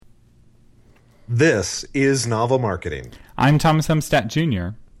This is Novel Marketing. I'm Thomas Umstattd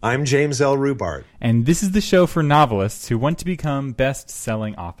Jr. I'm James L. Rubart. And this is the show for novelists who want to become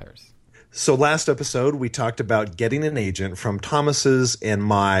best-selling authors. So last episode, we talked about getting an agent from Thomas's and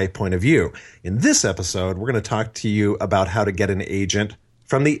my point of view. In this episode, we're going to talk to you about how to get an agent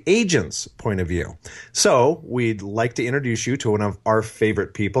from the agent's point of view. So we'd like to introduce you to one of our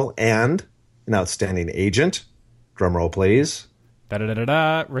favorite people and an outstanding agent. Drum roll, please.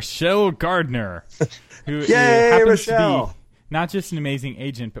 Rachelle Gardner, who Yay, happens Rachelle. to be not just an amazing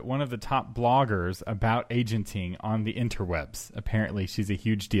agent, but one of the top bloggers about agenting on the interwebs. Apparently, she's a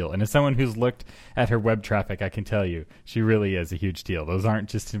huge deal. And as someone who's looked at her web traffic, I can tell you, she really is a huge deal. Those aren't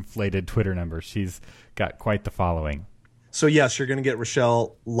just inflated Twitter numbers. She's got quite the following. So yes, you're going to get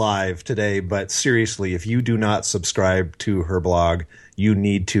Rachelle live today, but seriously, if you do not subscribe to her blog, you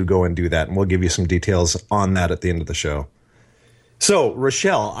need to go and do that. And we'll give you some details on that at the end of the show. So,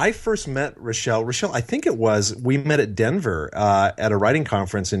 Rachelle, I first met Rachelle. Rachelle, I think we met at Denver at a writing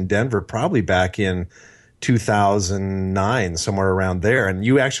conference in Denver, probably back in 2009, somewhere around there. And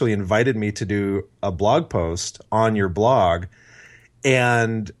you actually invited me to do a blog post on your blog.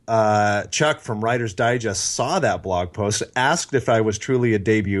 And Chuck from Writer's Digest saw that blog post, asked if I was truly a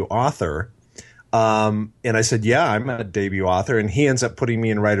debut author. And I said, yeah, I'm a debut author. And he ends up putting me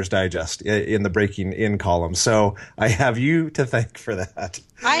in Writer's Digest in the Breaking In column. So I have you to thank for that.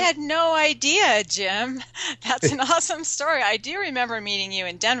 I had no idea, Jim. That's an awesome story. I do remember meeting you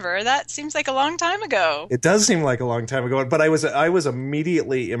in Denver. That seems like a long time ago. It does seem like a long time ago, but I was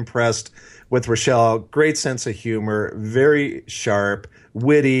immediately impressed with Rachelle. Great sense of humor, very sharp,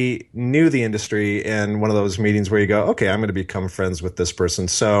 witty, knew the industry, and one of those meetings where you go, okay, I'm going to become friends with this person.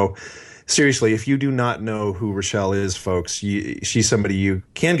 So seriously, if you do not know who Rachelle is, folks, she's somebody you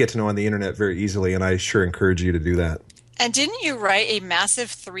can get to know on the internet very easily, and I sure encourage you to do that. And didn't you write a massive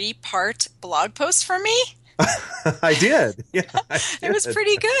 3-part blog post for me? I did. Yeah, It was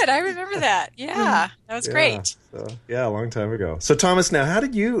pretty good. I remember that. Yeah, that was great. So, yeah, a long time ago. So, Thomas, now, how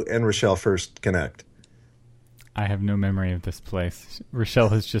did you and Rachelle first connect? I have no memory of this place. Rachelle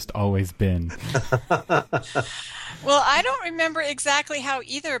has just always been. Well, I don't remember exactly how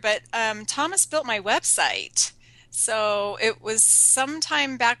either, but Thomas built my website. So it was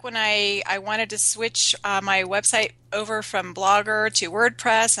sometime back when I wanted to switch my website over from Blogger to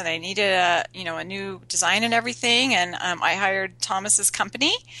WordPress, and I needed a new design and everything. And I hired Thomas's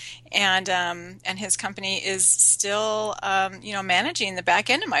company, and his company is still managing the back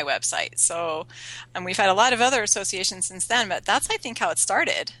end of my website. So we've had a lot of other associations since then, but that's I think how it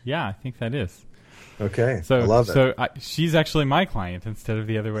started. Yeah, I think that is. Okay, so, I love it. So she's actually my client instead of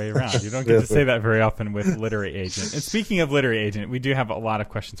the other way around. You don't get to say that very often with Literary Agent. And speaking of Literary Agent, we do have a lot of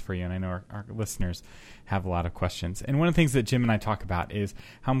questions for you, and I know our listeners have a lot of questions. And one of the things that Jim and I talk about is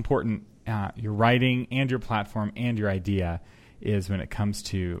how important your writing and your platform and your idea is when it comes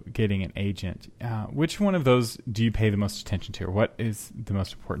to getting an agent. Which one of those do you pay the most attention to, or what is the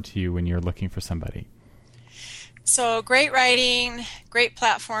most important to you when you're looking for somebody? So great writing, great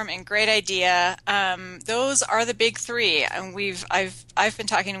platform, and great idea. Those are the big three, and I've been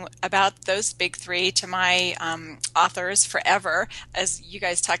talking about those big three to my authors forever, as you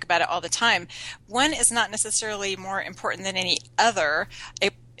guys talk about it all the time. One is not necessarily more important than any other.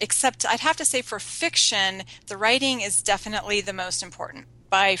 Except I'd have to say for fiction, the writing is definitely the most important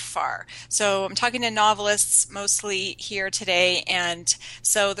by far. So I'm talking to novelists mostly here today, and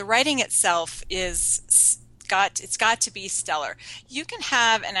so the writing itself it's got to be stellar. You can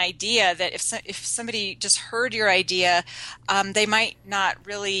have an idea that if somebody just heard your idea, they might not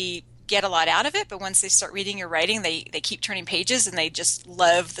really get a lot out of it, but once they start reading your writing, they keep turning pages and they just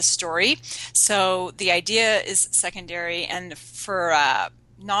love the story. So the idea is secondary, and for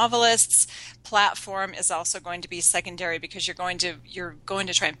novelists, platform is also going to be secondary because you're going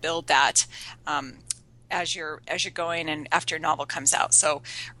to try and build that as you're going and after your novel comes out. So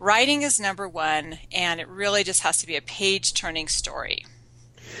writing is number one, and it really just has to be a page-turning story.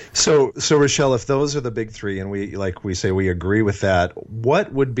 So Rachelle, if those are the big three, and we agree with that,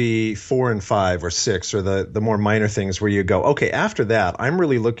 what would be 4 and 5 or 6, or the more minor things where you go, okay, after that, I'm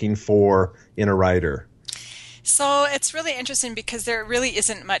really looking for in a writer? So it's really interesting because there really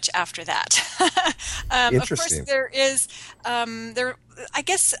isn't much after that. Interesting. Of course, there is. I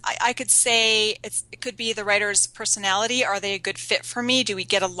guess I could say it could be the writer's personality. Are they a good fit for me? Do we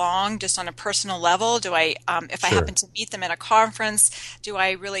get along just on a personal level? Do I, if I happen to meet them at a conference, do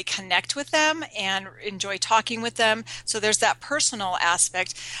I really connect with them and enjoy talking with them? So there's that personal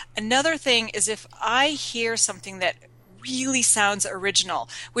aspect. Another thing is if I hear something that really sounds original,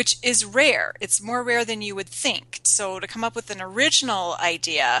 which is rare. It's more rare than you would think. So to come up with an original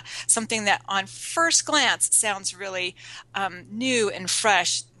idea, something that on first glance sounds really new and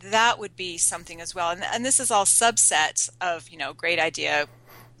fresh, that would be something as well. And this is all subsets of, great idea,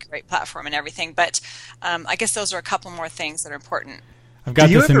 great platform and everything. But I guess those are a couple more things that are important. I've got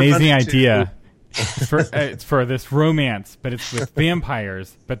this amazing idea. It's for this romance, but it's with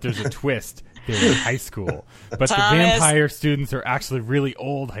vampires, but there's a twist. They're in high school. But the vampire students are actually really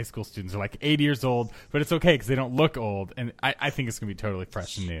old high school students. They're like 80 years old, but it's okay because they don't look old. And I think it's going to be totally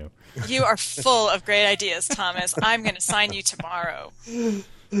fresh and new. You are full of great ideas, Thomas. I'm going to sign you tomorrow.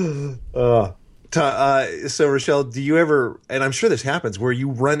 So, Rachelle, do you ever, and I'm sure this happens, where you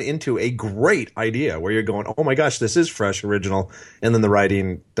run into a great idea where you're going, oh my gosh, this is fresh, original, and then the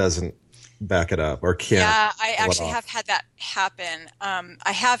writing doesn't back it up or can't? Yeah, I actually have had that happen.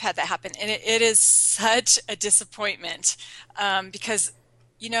 I have had that happen, and it is such a disappointment because,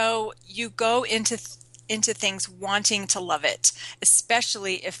 you go into things wanting to love it,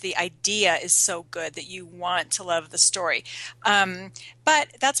 especially if the idea is so good that you want to love the story. But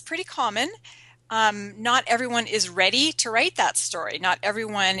that's pretty common. Not everyone is ready to write that story. Not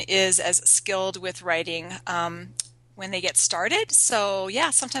everyone is as skilled with writing when they get started. So yeah,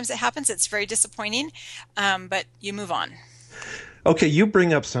 sometimes it happens. It's very disappointing, but you move on. Okay, you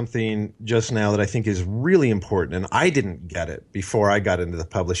bring up something just now that I think is really important, and I didn't get it before I got into the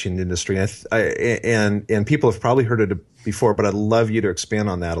publishing industry. And people have probably heard it before, but I'd love you to expand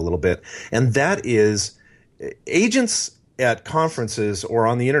on that a little bit. And that is agents at conferences or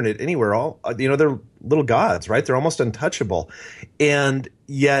on the internet anywhere, they're little gods, right? They're almost untouchable. And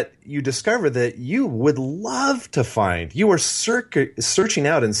yet you discover that you would love to find, you are searching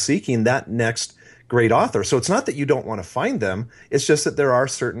out and seeking that next great author. So it's not that you don't want to find them. It's just that there are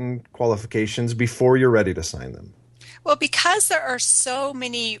certain qualifications before you're ready to sign them. Well, because there are so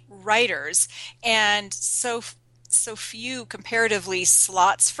many writers and so few comparatively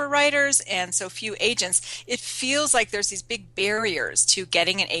slots for writers and so few agents, it feels like there's these big barriers to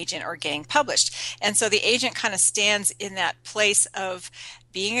getting an agent or getting published. And so the agent kind of stands in that place of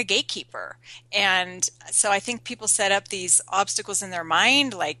being a gatekeeper. And so I think people set up these obstacles in their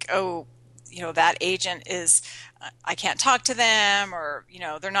mind, like, that agent is, I can't talk to them, or,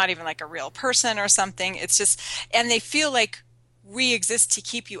 they're not even like a real person or something. It's just, and they feel like we exist to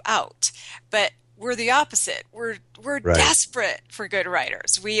keep you out. But we're the opposite. We're right. Desperate for good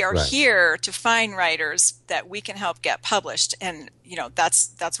writers. We are here to find writers that we can help get published. And,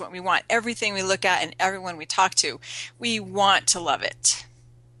 that's what we want. Everything we look at and everyone we talk to, we want to love it.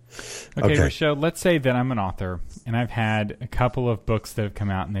 Okay, Rachelle, let's say that I'm an author and I've had a couple of books that have come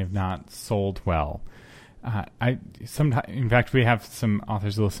out and they've not sold well. In fact, we have some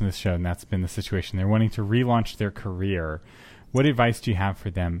authors who listen to this show, and that's been the situation. They're wanting to relaunch their career. What advice do you have for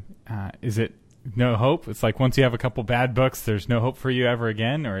them? Is it no hope? It's like once you have a couple bad books, there's no hope for you ever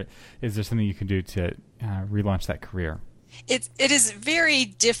again? Or is there something you can do to relaunch that career? It is very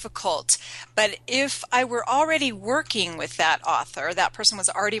difficult, but if I were already working with that author, that person was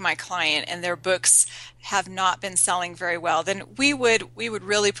already my client, and their books have not been selling very well, then we would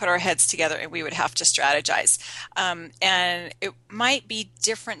really put our heads together and we would have to strategize. And it might be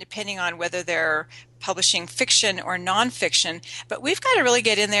different depending on whether they're publishing fiction or nonfiction, but we've got to really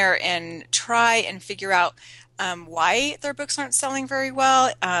get in there and try and figure out why their books aren't selling very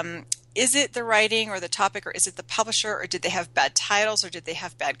well. Is it the writing or the topic, or is it the publisher, or did they have bad titles, or did they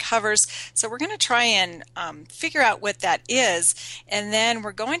have bad covers? So we're going to try and figure out what that is, and then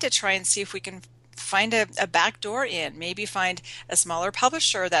we're going to try and see if we can find a back door in, maybe find a smaller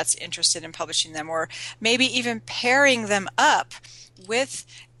publisher that's interested in publishing them, or maybe even pairing them up with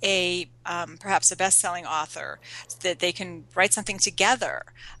a perhaps a best-selling author so that they can write something together.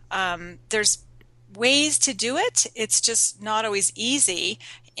 There's ways to do it. It's just not always easy.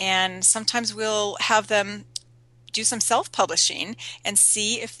 And sometimes we'll have them do some self-publishing and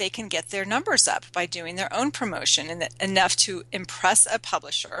see if they can get their numbers up by doing their own promotion and enough to impress a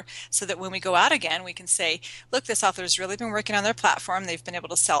publisher so that when we go out again, we can say, look, this author has really been working on their platform. They've been able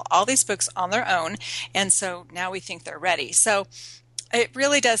to sell all these books on their own. And so now we think they're ready. So it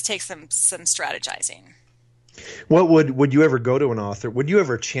really does take some strategizing. What would you ever go to an author? Would you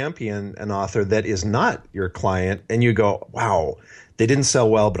ever champion an author that is not your client and you go, wow, they didn't sell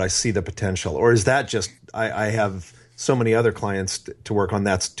well, but I see the potential? Or is that just, I have so many other clients to work on,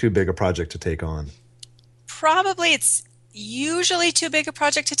 that's too big a project to take on? Probably it's usually too big a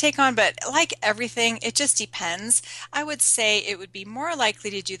project to take on, but like everything, it just depends. I would say it would be more likely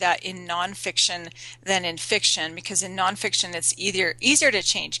to do that in nonfiction than in fiction, because in nonfiction it's easier to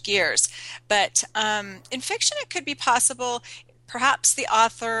change gears. But in fiction, it could be possible. Perhaps the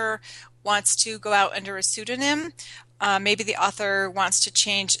author wants to go out under a pseudonym. Maybe the author wants to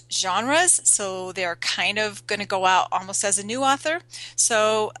change genres, so they're kind of going to go out almost as a new author.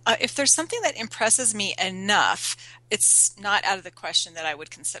 So if there's something that impresses me enough, it's not out of the question that I would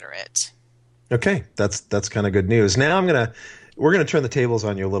consider it. Okay, that's kind of good news. Now we're gonna turn the tables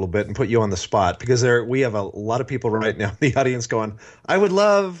on you a little bit and put you on the spot, because we have a lot of people right now in the audience going, I would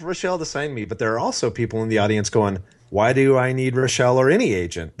love Rachelle to sign me, but there are also people in the audience going, why do I need Rachelle or any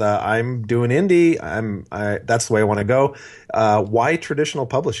agent? I'm doing indie. That's the way I want to go. Why traditional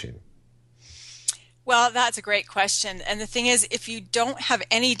publishing? Well, that's a great question. And the thing is, if you don't have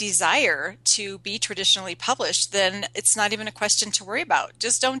any desire to be traditionally published, then it's not even a question to worry about.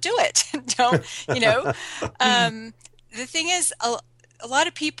 Just don't do it. Don't, you know. The thing is, a lot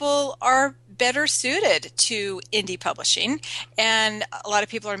of people are better suited to indie publishing, and a lot of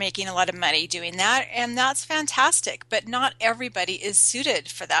people are making a lot of money doing that, and that's fantastic. But not everybody is suited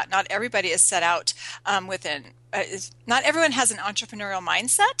for that. Not everybody is set out not everyone has an entrepreneurial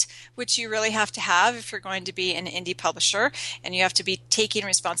mindset, which you really have to have if you're going to be an indie publisher, and you have to be taking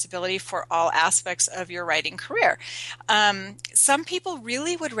responsibility for all aspects of your writing career. Some people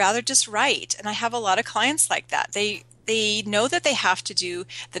really would rather just write, and I have a lot of clients like that. They know that they have to do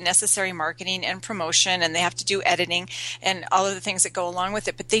the necessary marketing and promotion, and they have to do editing and all of the things that go along with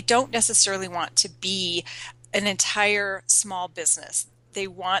it, but they don't necessarily want to be an entire small business. They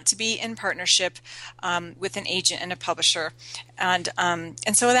want to be in partnership with an agent and a publisher, and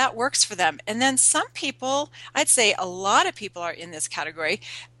so that works for them. And then some people, I'd say a lot of people are in this category.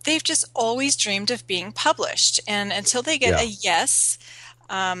 They've just always dreamed of being published, and until they get a yes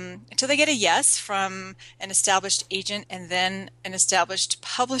from an established agent and then an established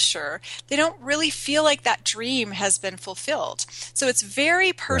publisher, they don't really feel like that dream has been fulfilled. So it's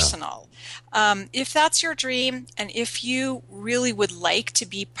very personal. Yeah. If that's your dream, and if you really would like to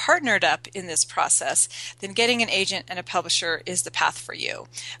be partnered up in this process, then getting an agent and a publisher is the path for you.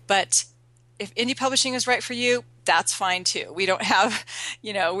 But if indie publishing is right for you, that's fine too. We don't have,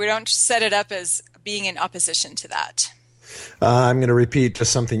 we don't set it up as being in opposition to that. I'm going to repeat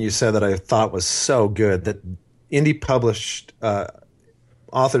just something you said that I thought was so good, that indie published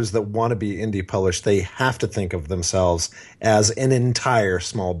authors that want to be indie published, they have to think of themselves as an entire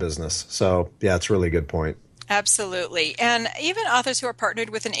small business. So, yeah, it's a really good point. Absolutely. And even authors who are partnered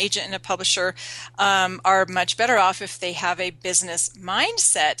with an agent and a publisher are much better off if they have a business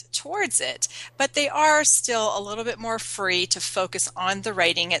mindset towards it. But they are still a little bit more free to focus on the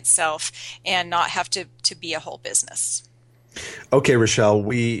writing itself and not have to be a whole business. Okay, Rachelle,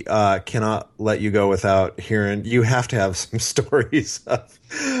 we cannot let you go without hearing. You have to have some stories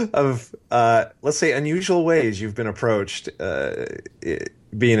of let's say, unusual ways you've been approached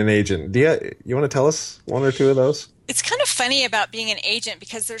being an agent. You want to tell us one or two of those? It's kind of funny about being an agent,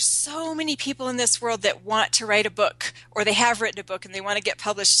 because there's so many people in this world that want to write a book, or they have written a book and they want to get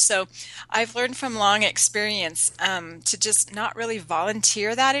published. So I've learned from long experience to just not really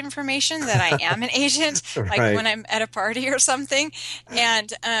volunteer that information that I am an agent, like right. When I'm at a party or something.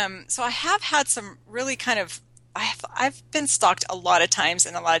 And so I have had some really kind of I've been stalked a lot of times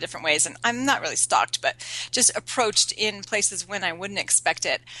in a lot of different ways, and I'm not really stalked, but just approached in places when I wouldn't expect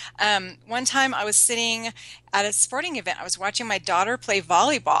it. One time I was sitting at a sporting event. I was watching my daughter play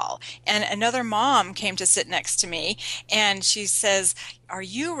volleyball, and another mom came to sit next to me, and she says, "Are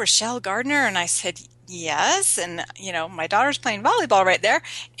you Rachelle Gardner?" And I said, "Yes." And, my daughter's playing volleyball right there.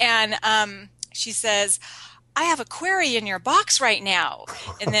 And she says, "I have a query in your box right now."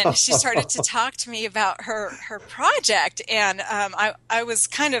 And then she started to talk to me about her project. And it was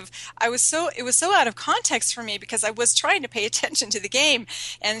so out of context for me, because I was trying to pay attention to the game.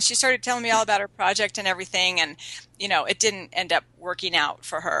 And she started telling me all about her project and everything. And, it didn't end up working out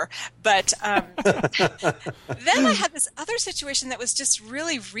for her. But then I had this other situation that was just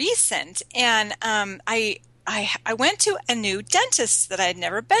really recent. And I went to a new dentist that I had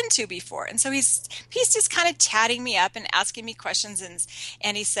never been to before. And so he's just kind of chatting me up and asking me questions.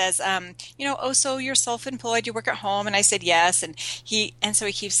 And he says, "Oh, so you're self-employed, you work at home?" And I said, "Yes." And so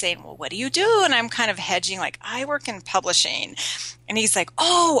he keeps saying, "Well, what do you do?" And I'm kind of hedging, like, "I work in publishing." And he's like,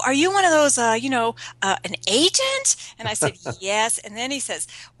 "Oh, are you one of those, an agent?" And I said, "Yes." And then he says,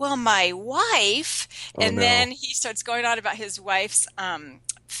 "Well, my wife," then he starts going on about his wife's,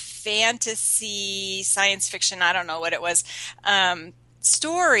 fantasy, science fiction, I don't know what it was,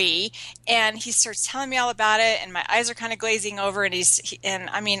 story, and he starts telling me all about it, and my eyes are kind of glazing over, and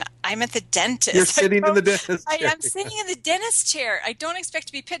I'm at the dentist. You're sitting in the dentist chair. I'm sitting in the dentist chair. I don't expect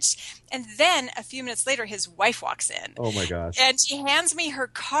to be pitched. And then a few minutes later, his wife walks in. Oh my gosh. And she hands me her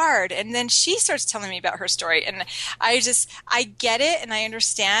card, and then she starts telling me about her story. And I get it, and I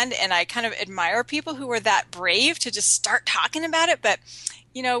understand, and I kind of admire people who are that brave to just start talking about it. But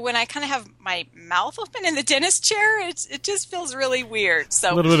when I kind of have my mouth open in the dentist chair, it just feels really weird.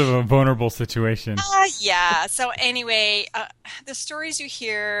 So a little bit of a vulnerable situation. Yeah. So anyway, the stories you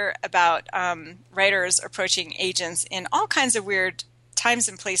hear about writers approaching agents in all kinds of weird times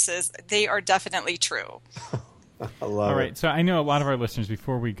and places, they are definitely true. I love All it. right. So I know a lot of our listeners,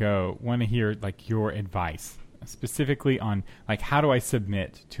 before we go, want to hear your advice. Specifically on how do I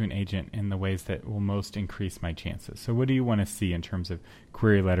submit to an agent in the ways that will most increase my chances? So what do you want to see in terms of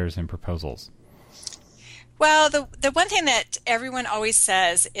query letters and proposals? Well, the one thing that everyone always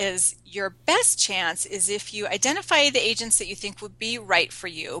says is your best chance is if you identify the agents that you think would be right for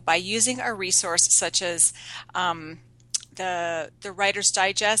you by using a resource such as the Writer's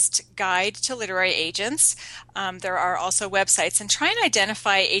Digest Guide to Literary Agents. There are also websites, and try and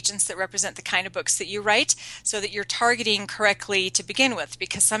identify agents that represent the kind of books that you write so that you're targeting correctly to begin with,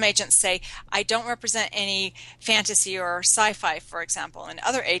 because some agents say, I don't represent any fantasy or sci-fi, for example, and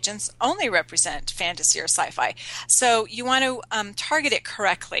other agents only represent fantasy or sci-fi. So you want to target it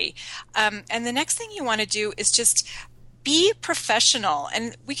correctly. And the next thing you want to do is just be professional,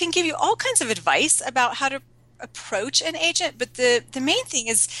 and we can give you all kinds of advice about how to approach an agent, but the main thing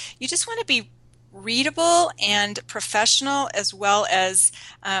is you just want to be readable and professional, as well as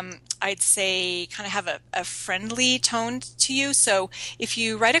I'd say kind of have a friendly tone to you. So if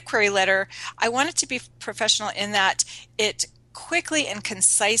you write a query letter, I want it to be professional in that it quickly and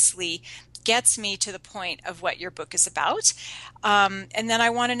concisely gets me to the point of what your book is about. And then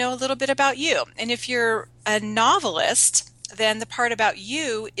I want to know a little bit about you. And if you're a novelist, then the part about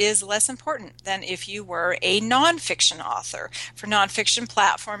you is less important than if you were a nonfiction author. For nonfiction,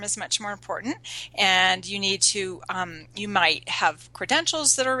 platform is much more important, and you need to, you might have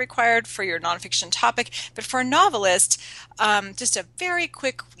credentials that are required for your nonfiction topic, but for a novelist, just a very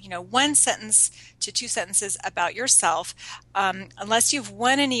quick, 1 sentence to 2 sentences about yourself. Unless you've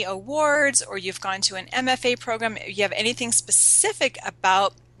won any awards or you've gone to an MFA program, if you have anything specific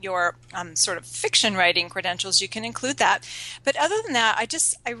about your sort of fiction writing credentials, you can include that. But other than that,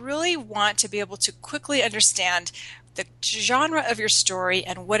 I really want to be able to quickly understand the genre of your story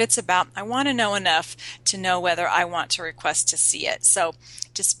and what it's about. I want to know enough to know whether I want to request to see it. So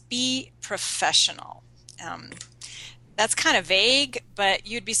just be professional. That's kind of vague, but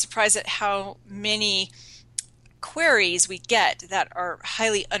you'd be surprised at how many queries we get that are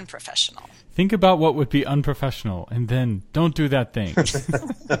highly unprofessional. Think about what would be unprofessional, and then don't do that thing.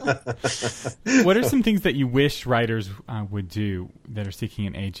 What are some things that you wish writers would do that are seeking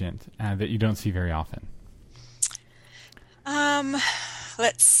an agent that you don't see very often?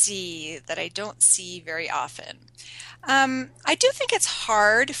 Let's see, that I don't see very often. I do think it's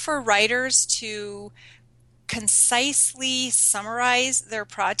hard for writers to concisely summarize their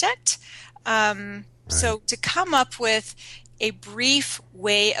project. So to come up with a brief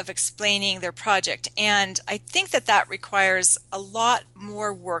way of explaining their project. And I think that requires a lot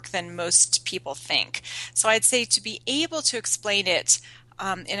more work than most people think. So I'd say to be able to explain it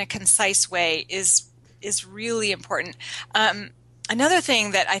in a concise way is really important. Another thing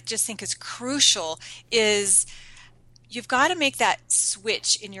that I just think is crucial is you've got to make that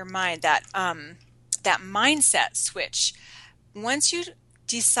switch in your mind, that mindset switch. Once you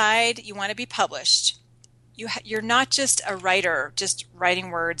decide you want to be published, you're not just a writer, just writing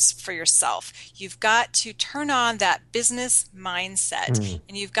words for yourself. You've got to turn on that business mindset,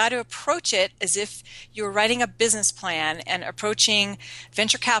 and you've got to approach it as if you're writing a business plan and approaching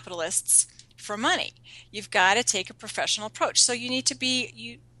venture capitalists for money. You've got to take a professional approach. So you need to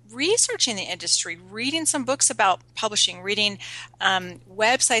be researching the industry, reading some books about publishing, reading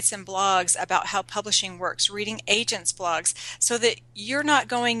websites and blogs about how publishing works, reading agents' blogs, so that you're not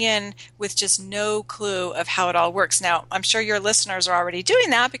going in with just no clue of how it all works. Now, I'm sure your listeners are already doing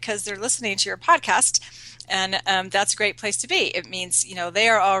that because they're listening to your podcast, and that's a great place to be. It means, they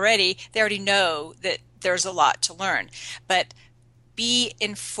already know that there's a lot to learn. But be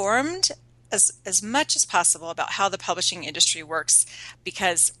informed as much as possible about how the publishing industry works,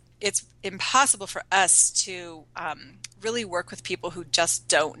 because it's impossible for us to really work with people who just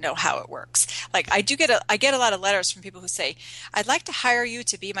don't know how it works. Like I get a lot of letters from people who say, "I'd like to hire you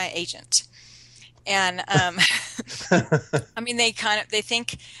to be my agent," and I mean they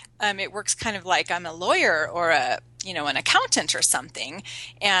think it works kind of like I'm a lawyer or a an accountant or something.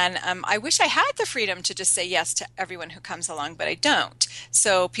 And I wish I had the freedom to just say yes to everyone who comes along, but I don't.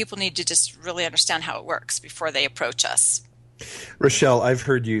 So people need to just really understand how it works before they approach us. Rachelle, I've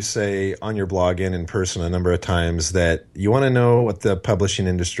heard you say on your blog and in person a number of times that you want to know what the publishing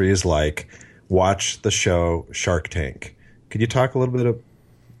industry is like. Watch the show Shark Tank. Could you talk a little bit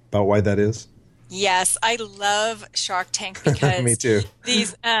about why that is? Yes, I love Shark Tank because Me too.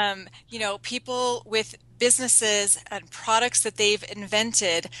 These, people with businesses and products that they've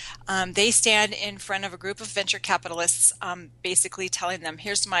invented, they stand in front of a group of venture capitalists, basically telling them,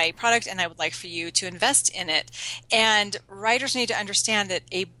 here's my product and I would like for you to invest in it. And writers need to understand that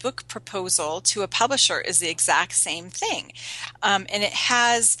a book proposal to a publisher is the exact same thing. And it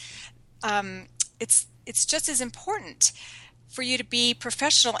has, it's just as important for you to be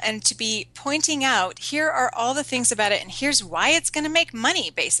professional and to be pointing out, here are all the things about it and here's why it's going to make money,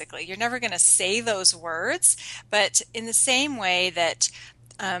 basically. You're never going to say those words, but in the same way that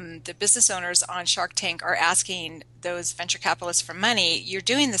the business owners on Shark Tank are asking those venture capitalists for money, you're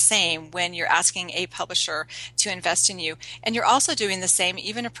doing the same when you're asking a publisher to invest in you. And you're also doing the same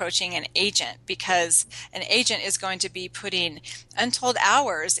even approaching an agent, because an agent is going to be putting untold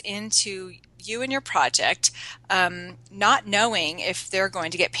hours into you and your project, not knowing if they're going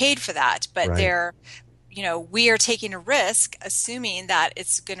to get paid for that, but right. We are taking a risk, assuming that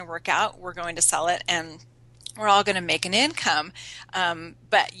it's going to work out, we're going to sell it, and we're all going to make an income.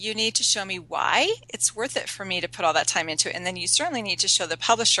 But you need to show me why it's worth it for me to put all that time into it. And then you certainly need to show the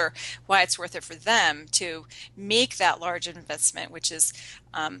publisher why it's worth it for them to make that large investment, which is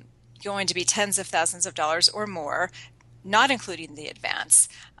going to be tens of thousands of dollars or more, not including the advance.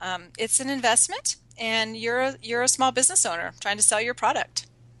 It's an investment, and you're a small business owner trying to sell your product.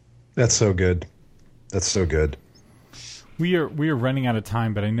 That's so good. That's so good. We are running out of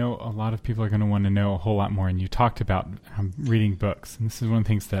time, but I know a lot of people are going to want to know a whole lot more. And you talked about reading books, and this is one of the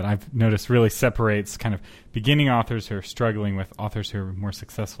things that I've noticed really separates kind of beginning authors who are struggling with authors who are more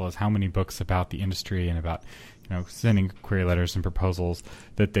successful, is how many books about the industry and about sending query letters and proposals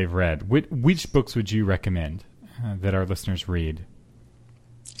that they've read. Which books would you recommend that our listeners read?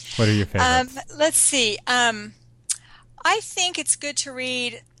 What are your favorites? Let's see. I think it's good to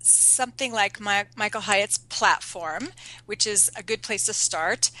read something like Michael Hyatt's Platform, which is a good place to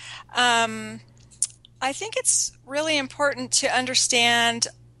start. I think it's really important to understand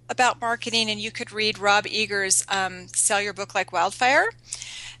about marketing, and you could read Rob Eager's Sell Your Book Like Wildfire.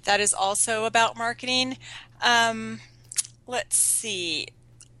 That is also about marketing. Let's see.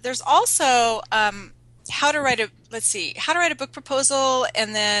 There's also how to write a book proposal,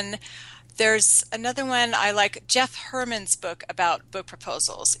 and then there's another one I like. Jeff Herman's book about book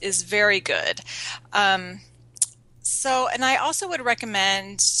proposals is very good. And I also would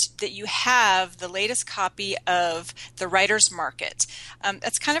recommend that you have the latest copy of The Writer's Market.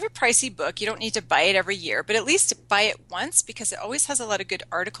 That's kind of a pricey book. You don't need to buy it every year, but at least buy it once, because it always has a lot of good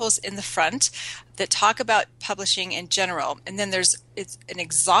articles in the front that talk about publishing in general. And then it's an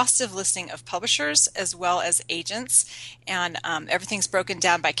exhaustive listing of publishers as well as agents. And everything's broken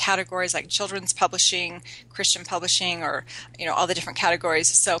down by categories like children's publishing, Christian publishing, or all the different categories.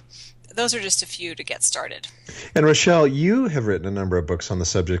 So those are just a few to get started. And Rachelle, you have written a number of books on the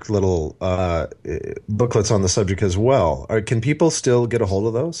subject, little booklets on the subject as well. Can people still get a hold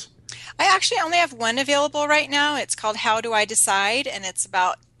of those? I actually only have one available right now. It's called How Do I Decide? And it's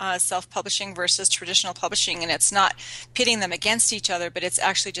about self-publishing versus traditional publishing. And it's not pitting them against each other, but it's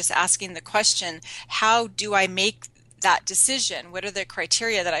actually just asking the question, how do I make that decision? What are the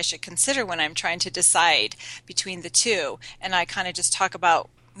criteria that I should consider when I'm trying to decide between the two? And I kind of just talk about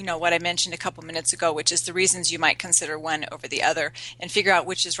what I mentioned a couple minutes ago, which is the reasons you might consider one over the other, and figure out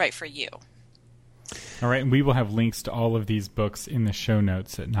which is right for you. All right, and we will have links to all of these books in the show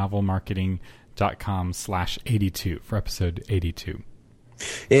notes at novelmarketing.com/82 for episode 82.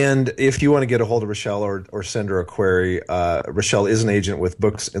 And if you want to get a hold of Rachelle or send her a query, Rachelle is an agent with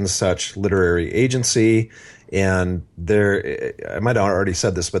Books and Such Literary Agency. And I might have already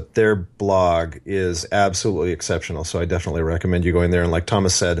said this, but their blog is absolutely exceptional. So I definitely recommend you going there. And like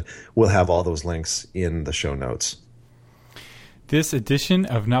Thomas said, we'll have all those links in the show notes. This edition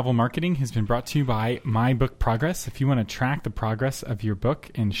of Novel Marketing has been brought to you by My Book Progress. If you want to track the progress of your book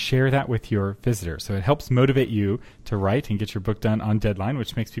and share that with your visitors, so it helps motivate you to write and get your book done on deadline,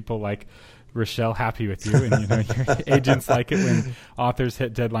 which makes people like Rachelle happy with you, and your agents like it when authors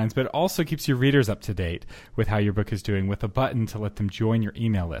hit deadlines, but it also keeps your readers up to date with how your book is doing, with a button to let them join your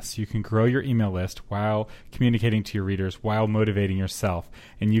email list. You can grow your email list while communicating to your readers, while motivating yourself,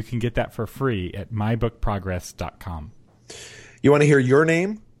 and you can get that for free at mybookprogress.com. You want to hear your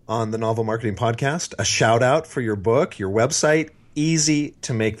name on the Novel Marketing Podcast, a shout out for your book, your website. Easy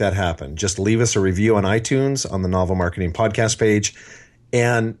to make that happen. Just leave us a review on iTunes on the Novel Marketing Podcast page.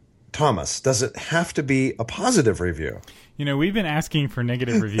 And Thomas, does it have to be a positive review? You know, we've been asking for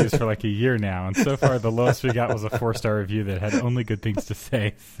negative reviews for like a year now, and so far the lowest we got was a 4-star review that had only good things to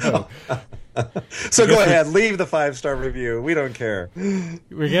say. So go ahead, leave the 5-star review. We don't care.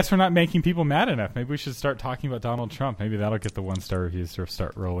 I guess we're not making people mad enough. Maybe we should start talking about Donald Trump. Maybe that'll get the 1-star reviews to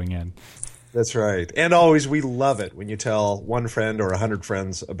start rolling in. That's right. And always, we love it when you tell one friend or 100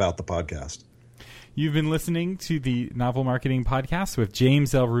 friends about the podcast. You've been listening to the Novel Marketing Podcast with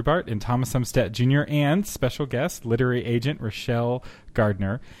James L. Rubart and Thomas Umstead Jr. and special guest, literary agent Rachelle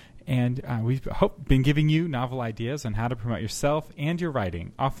Gardner. And we've been giving you novel ideas on how to promote yourself and your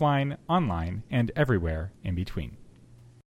writing offline, online, and everywhere in between.